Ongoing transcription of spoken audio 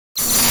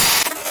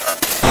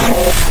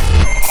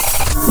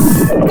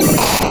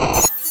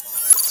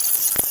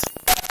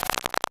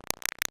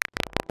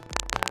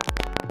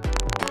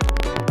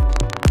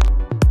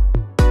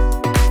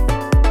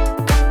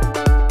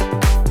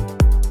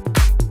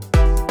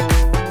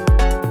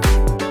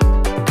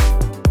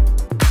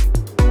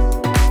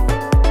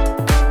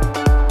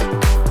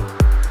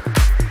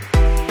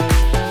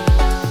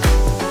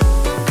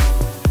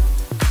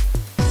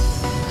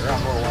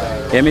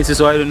Yeah, Mrs.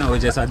 So I don't know,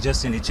 just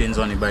adjusting the chains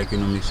on the bike, you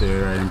know, make sure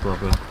you're riding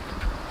properly.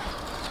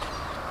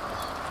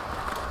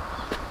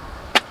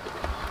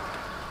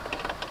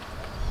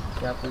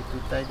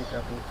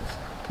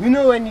 You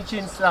know when the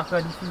chain slack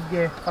or the feet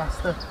get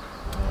faster?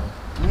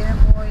 Yeah,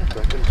 boy.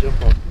 You can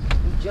jump up.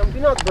 You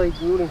jumping up, boy, it's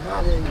rolling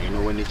harder. You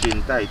know when the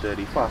chain tighter,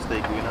 the faster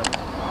you going up.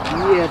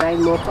 Yeah, that is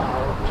more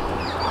power.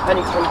 And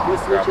it can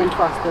twist the chain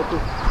faster too.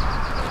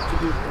 To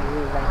be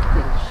like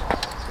finish.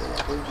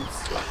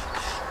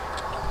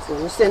 So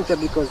you center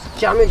because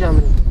jamming.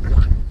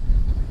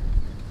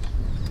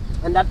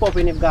 And that pop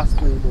in the gas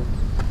play though.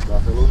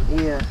 Gas alone?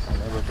 Yeah.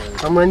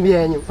 I'm on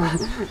behind you.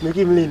 Make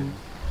him lean.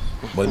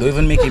 But don't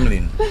even make him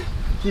lean.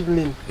 Keep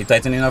lean. You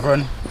tighten enough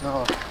run?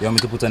 No. You want me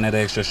to put another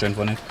extra strength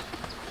on it?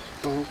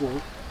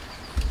 Okay.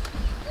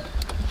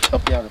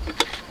 Up here.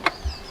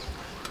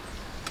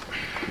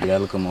 You gotta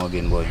look more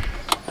again, boy.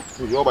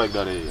 Your bike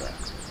got it, yeah.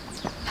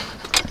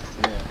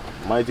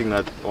 My thing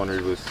that on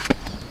reverse.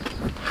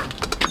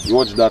 You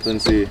watch that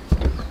and say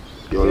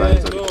your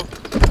lines are no.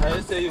 I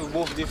just say you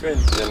both different.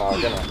 Good?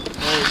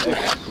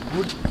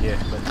 Yeah,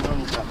 but you don't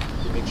need that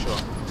to make sure.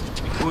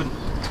 Be good.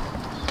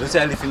 Don't say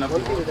I lifting up the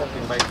whole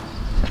fucking bike.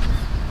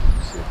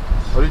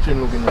 How the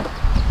chain looking now?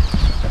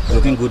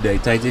 Looking good there,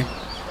 tighty.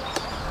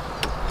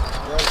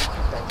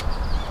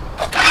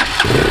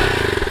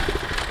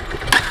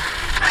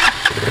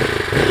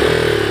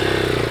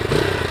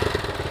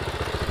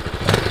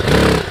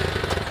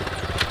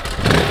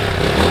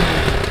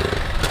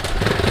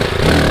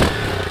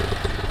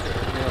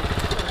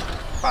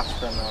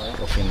 Faster now, eh?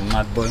 Fucking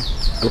mad boy.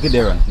 Look at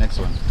there run, next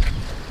one.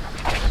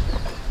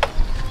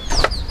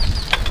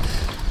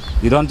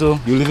 You done too?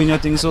 You leaving your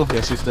thing so?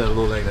 You shift it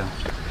low like that.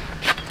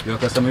 You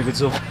custom if it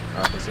so? Pull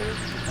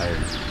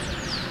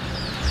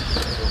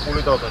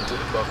it out and put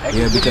it back.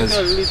 Yeah, because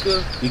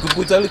you could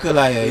put a little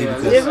lie here.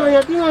 Yes, Because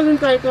your thing wasn't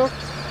tight up.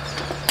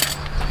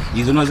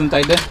 you don't wasn't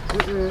tight there?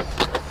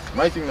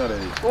 My thing not there.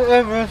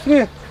 Whatever,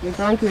 see? You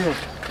can't kill you.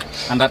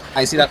 And that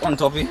I see that on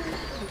top.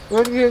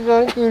 What you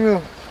can't kill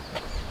you?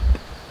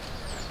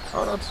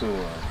 Oh, that's so.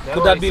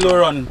 Put that below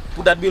run.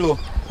 Put that below.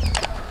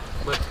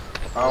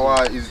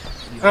 Our is.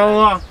 It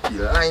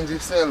lines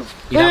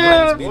itself. It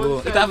have lines below.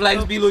 It have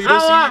lines below. You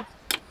don't see it?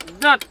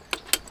 That.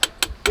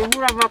 You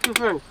put it back to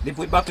front. They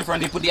put it back to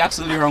front. They put the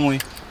axle the wrong way.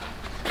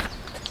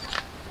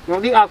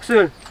 Not the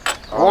axle.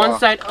 One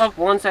side up,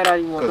 one side are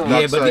the water.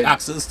 Yeah, but the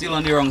axle is still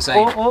on the wrong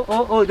side.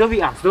 Oh, don't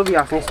be asked.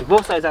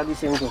 Both sides are the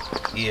same thing.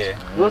 Yeah.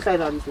 Both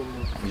sides are the same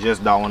thing. You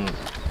just down.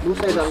 Both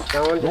sides are the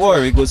same. Don't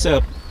worry, go set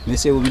up. Me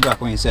say we'll be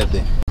back when you set up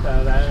there.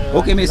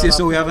 Okay, me say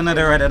so we have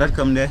another rider that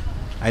come there.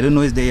 I don't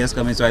know his day is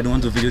coming, so I don't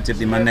want to videotape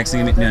the man. Next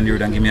thing he meet me on the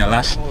road and give me a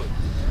lash.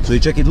 So you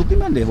check it, look the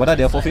man there. What are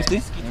they,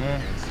 450?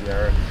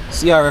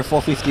 CRF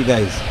 450,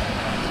 guys.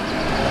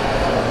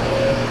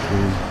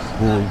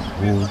 Whoa.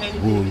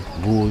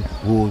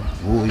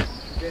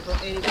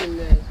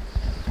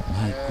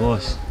 My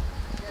gosh.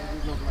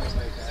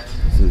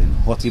 Feeling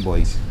hotty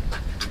boys.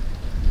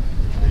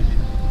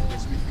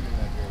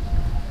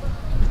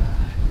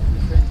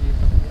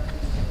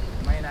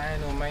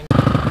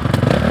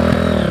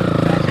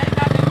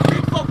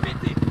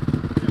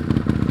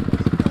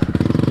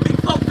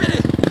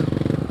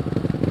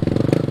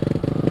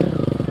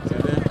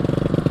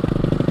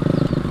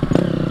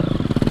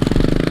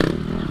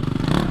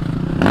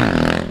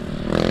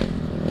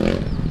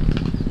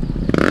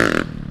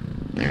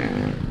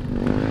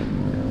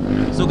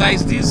 So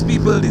guys, these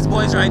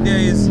boys right there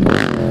is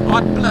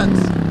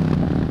Hotplugzz.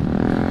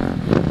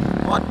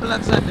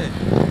 Hotplugzz are there.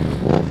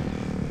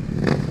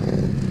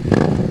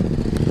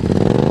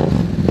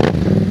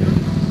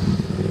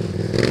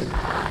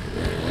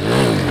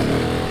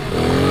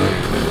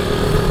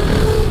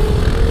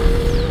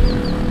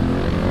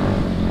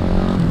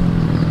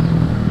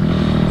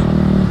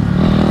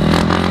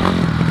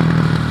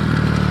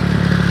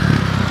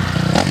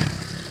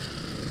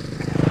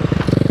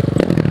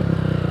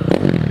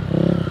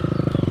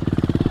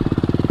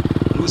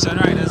 Ocean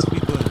riders,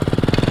 people.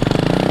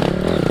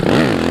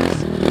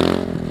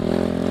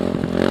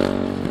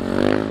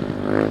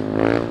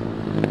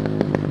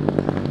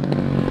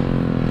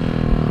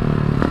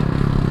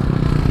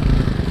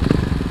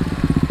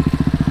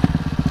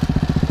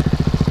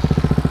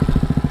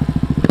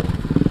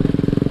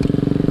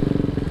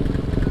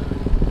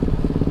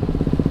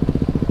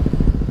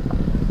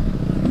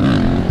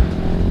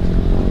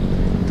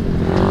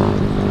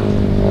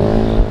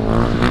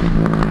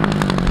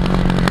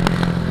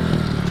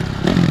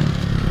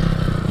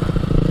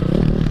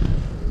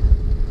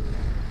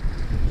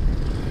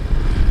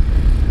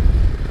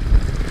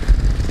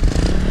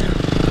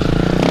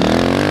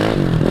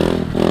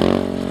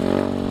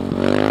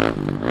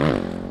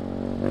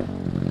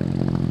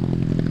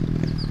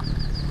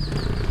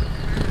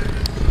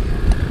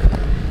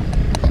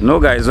 No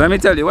guys, let me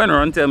tell you, when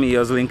Ron tell me he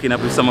was linking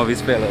up with some of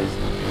his fellas,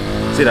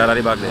 see that at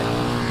the back there?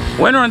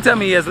 When Ron tell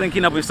me he was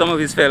linking up with some of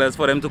his fellas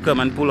for them to come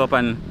and pull up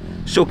and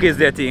showcase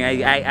their thing,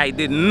 I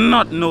did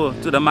not know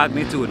to the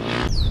magnitude.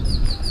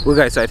 Well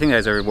guys, so I think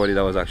that's everybody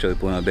that was actually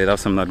pulling up there.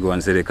 That's some not go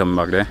and say they come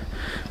back there.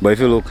 But if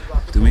you look,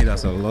 to me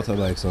that's a lot of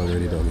bikes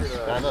already, doggy.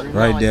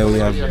 Right there we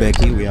have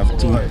Becky, we have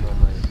 2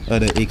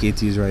 other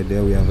AKTs right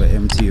there, we have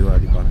an MTO at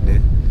the back there.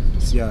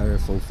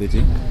 CRF full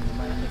fitting.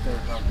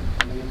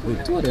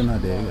 Wait, 2 of them are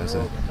there, yes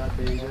sir.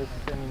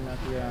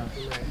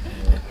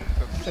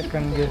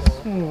 Second guess,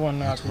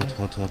 one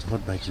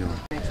Hot bike, yo.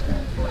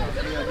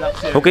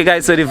 Okay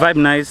guys, so the vibe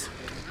nice.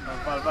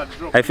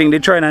 I think they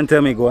trying and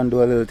tell me go and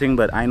do a little thing,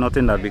 but I not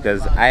in that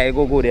because I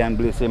go there and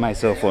blame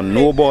myself for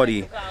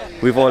nobody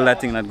with all that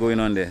thing that going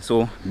on there.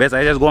 So best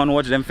I just go and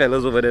watch them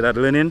fellas over there that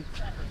learning.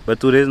 But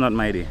today is not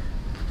my day.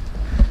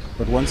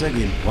 But once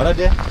again, what are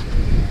they?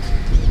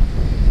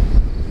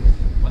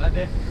 What are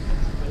they?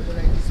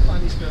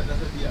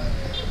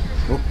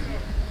 Oh,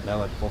 that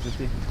what,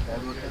 450?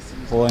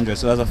 400,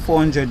 so that's a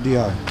 400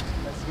 DR.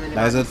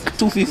 That's a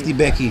 250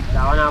 Becky.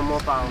 That one are more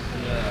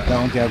powerful. That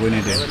one can't go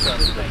in there.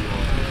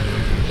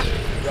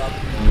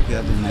 Look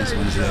at the nice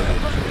ones there.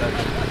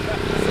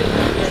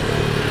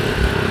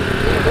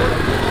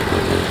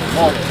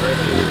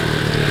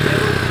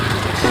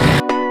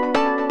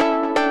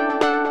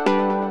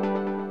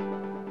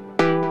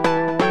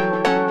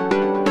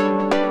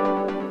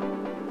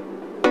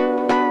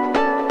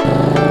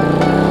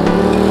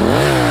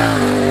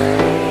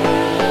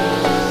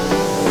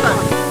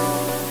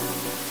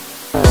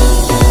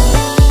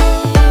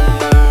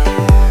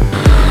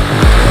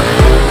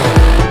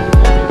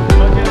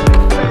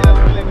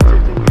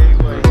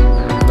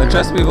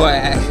 Trust me, boy.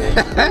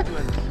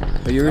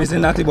 Are you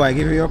racing that, boy? I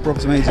give you your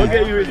approximation.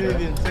 Okay, you racing it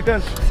in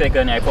second?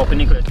 Second, I pop in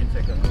the clutch in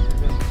second.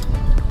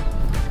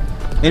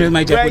 Anyway,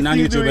 my Jack put on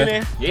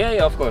YouTube.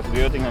 Yeah, of course. Do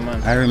your thing,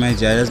 man. I remind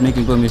you, just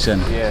making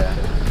permission. Yeah.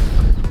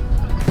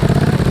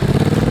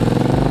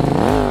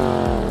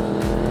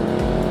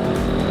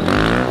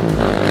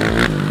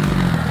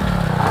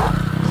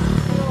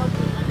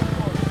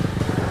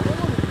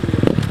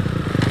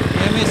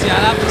 I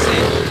have to say,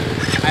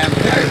 I am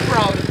very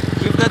proud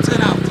with the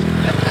turnout.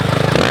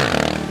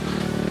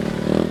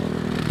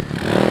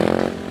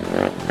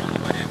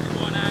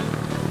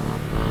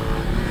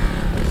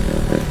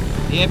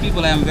 Yeah,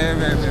 people, I am very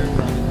proud of the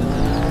turnout.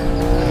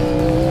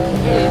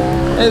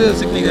 Hey, little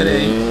sick nigga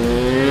there.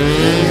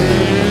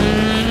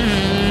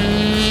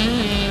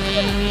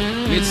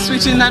 It's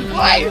switching that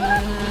boy.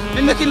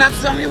 Been looking at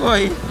Sammy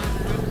boy.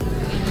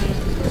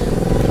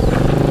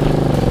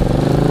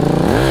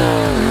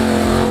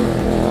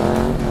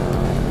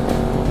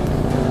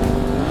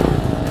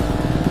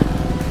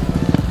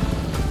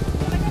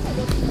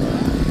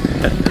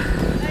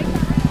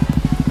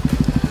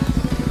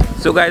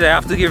 So guys, I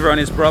have to give Ron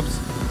his props.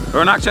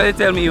 Ron actually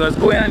tell me he was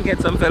going and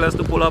get some fellas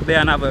to pull up there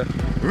and have a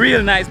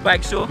real nice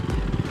bike show.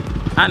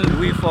 And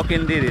we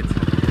fucking did it.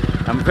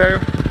 I'm very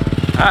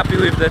happy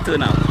with the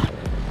turnout.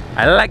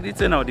 I like the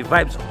turnout, the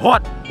vibe's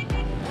hot.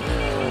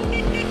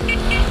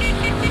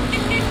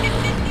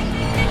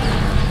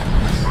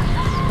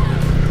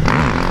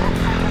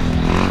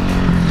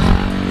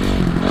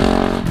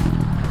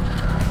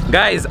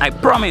 Guys, I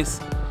promise,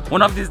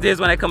 one of these days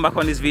when I come back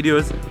on these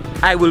videos,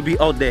 I will be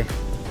out there.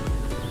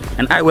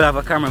 And I will have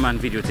a cameraman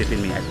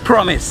videotaping me, I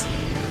promise.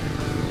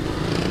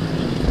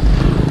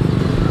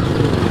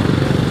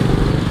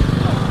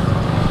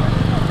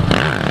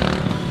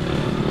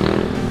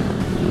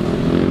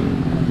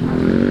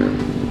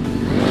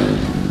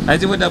 I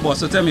think with that boss,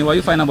 so tell me what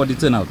you find about the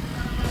turnout.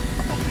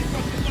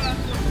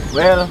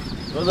 Well,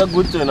 it was a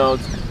good turnout.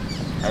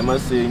 I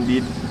must say,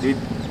 indeed. It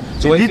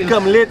did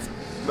come late,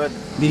 but...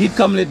 They did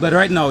come late, but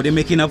right now they're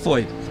making up for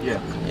it. Yeah.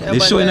 They're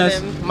showing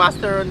us...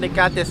 Master run, they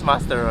can't test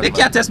master run. They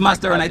can't test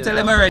master run, I tell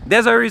them already.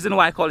 There's a reason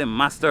why I call him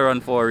master run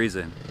for a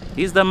reason.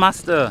 He's the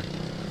master.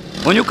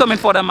 When you come in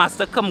for the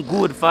master, come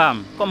good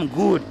fam. Come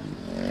good.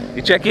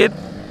 You check it?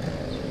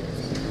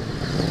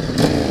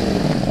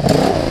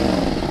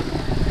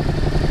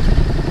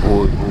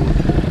 Good.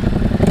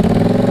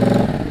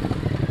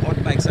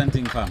 Hot bikes and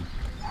thing fam.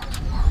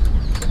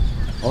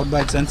 Hot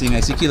bikes and thing. I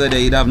see Killer there,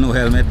 he'd have no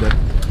helmet, but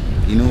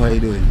you know what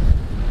he's doing.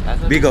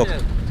 Big up.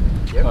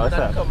 What's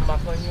that?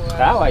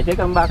 How I take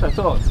them back at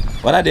all.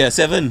 What are they?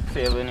 7?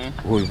 7, eh?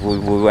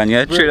 When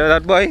you trailer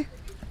that boy?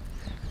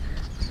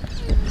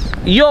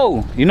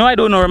 Yo! You know I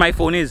don't know where my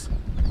phone is.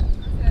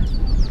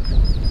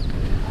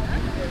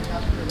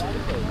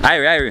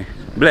 Irie,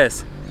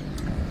 bless.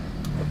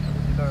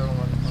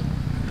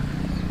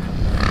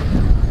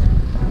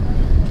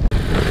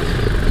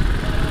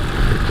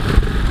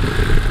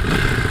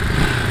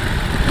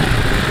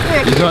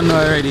 You don't know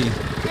already.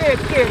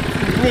 AKT.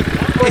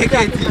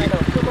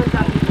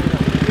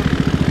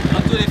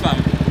 Not today, fam.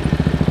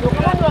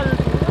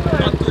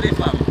 Not today,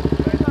 fam.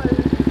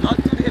 Not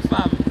today,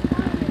 fam.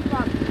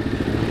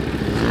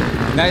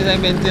 Guys, I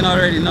maintain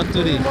already. Not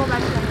today.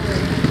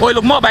 Oh,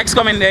 look, more bikes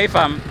coming there,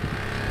 fam.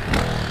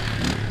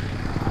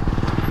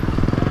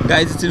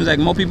 Guys, it seems like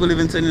more people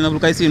even turning up.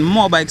 Look, I see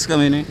more bikes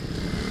coming in.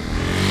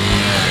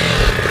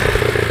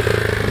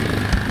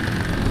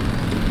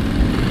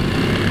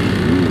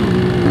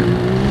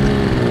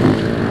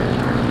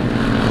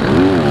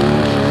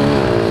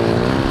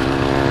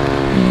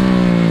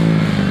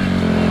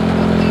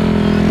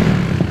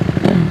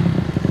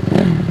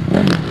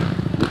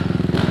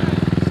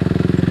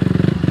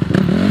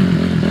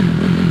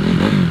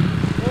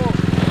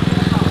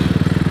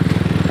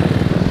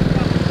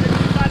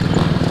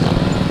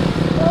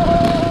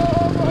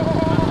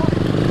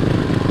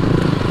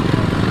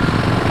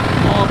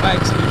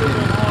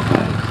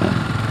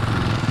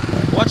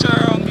 Watch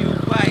around you,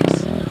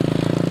 bikes.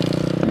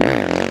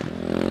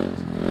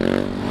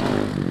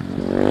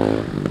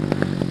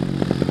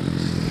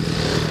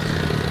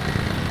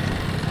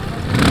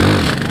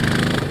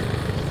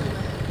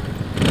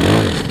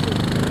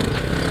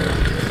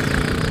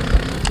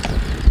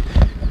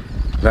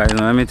 Guys,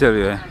 let me tell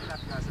you,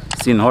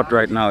 it's hot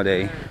right now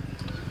there.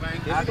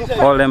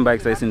 All them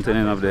bikes I seen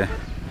turning up there.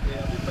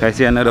 I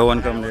see another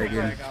one come there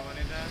again.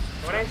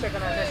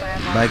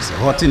 Bikes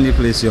hot in the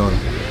place, y'all.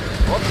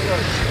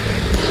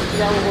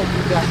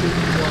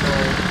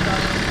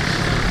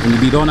 Will you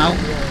be done now?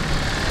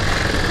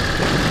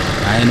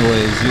 I know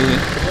it's you.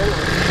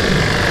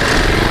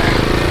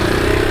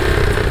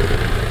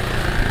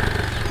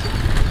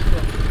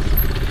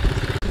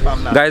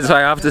 Guys, so I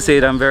have to say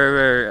that I'm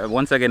very,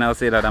 once again I'll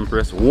say that I'm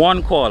pressed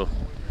one call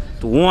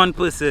to one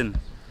person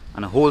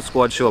and a whole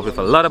squad show up with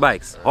a lot of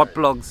bikes.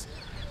 Hotplugzz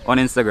on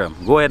Instagram.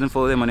 Go ahead and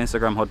follow them on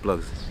Instagram,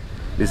 Hotplugzz.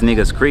 This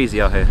nigga's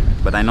crazy out here,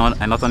 but I'm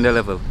not on their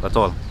level at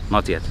all.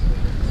 Not yet.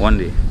 One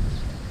day.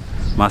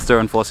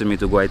 Master forcing me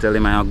to go. I tell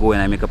him I go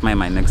and I make up my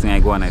mind. Next thing I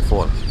go and I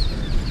fall.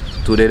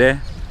 Today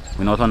there,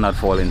 we're not on that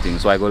falling thing.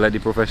 So I go let the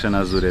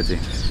professionals do their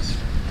thing.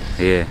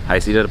 Yeah, I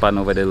see that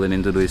partner over there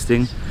learning to do his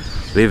thing.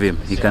 Leave him.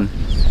 He can.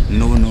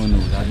 No.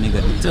 That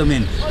nigga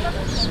determined.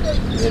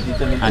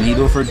 And he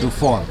don't afraid to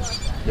fall.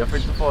 You're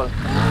afraid to fall.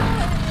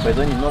 But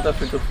when you're not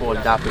afraid to fall,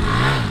 that's it.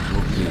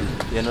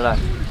 Okay. You know that?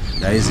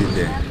 That is it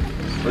there.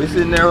 What is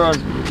in there, Ron?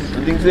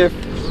 You think safe?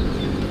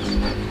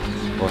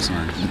 Boss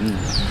man.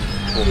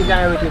 You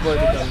can't wait for it.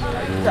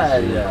 Oh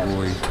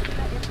boy.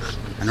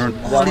 And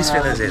all these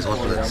fellas is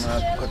Hotplugzz.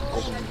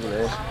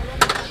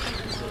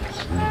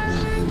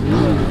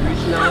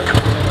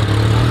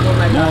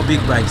 More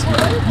big bikes, man.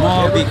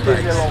 More big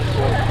bikes.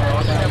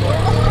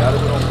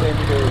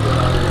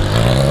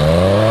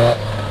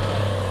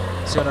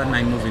 See how that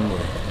night moving,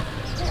 boy.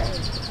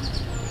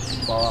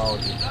 Oh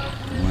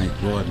my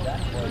god.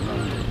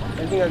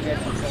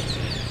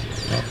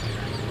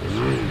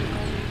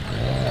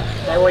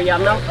 That way you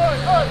now?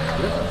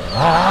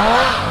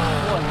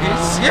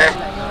 Yes, yeah.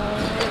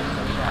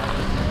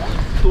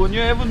 Don't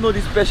you even know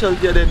the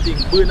specialty of them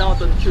things? Burn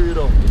out and chew it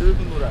up. You don't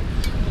even know that.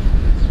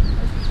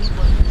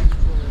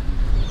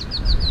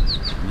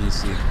 You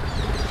see.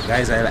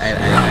 Guys, I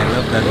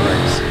love that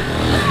bikes.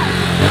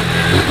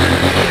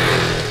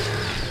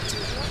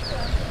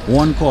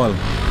 One call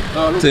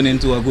turn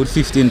into a good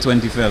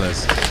 15-20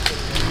 fellas.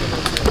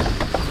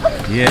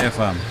 Yeah,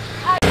 fam.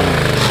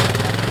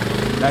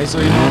 Guys, so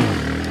you know,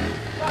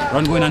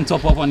 run going and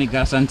top up on the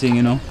gas and thing,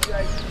 you know. So,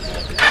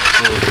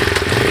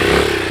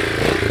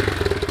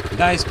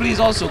 guys, please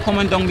also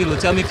comment down below.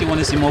 Tell me if you want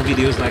to see more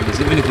videos like this,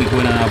 even if we go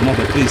in and have more.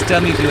 But please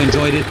tell me if you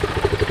enjoyed it,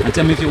 and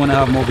tell me if you want to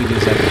have more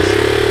videos like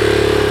this.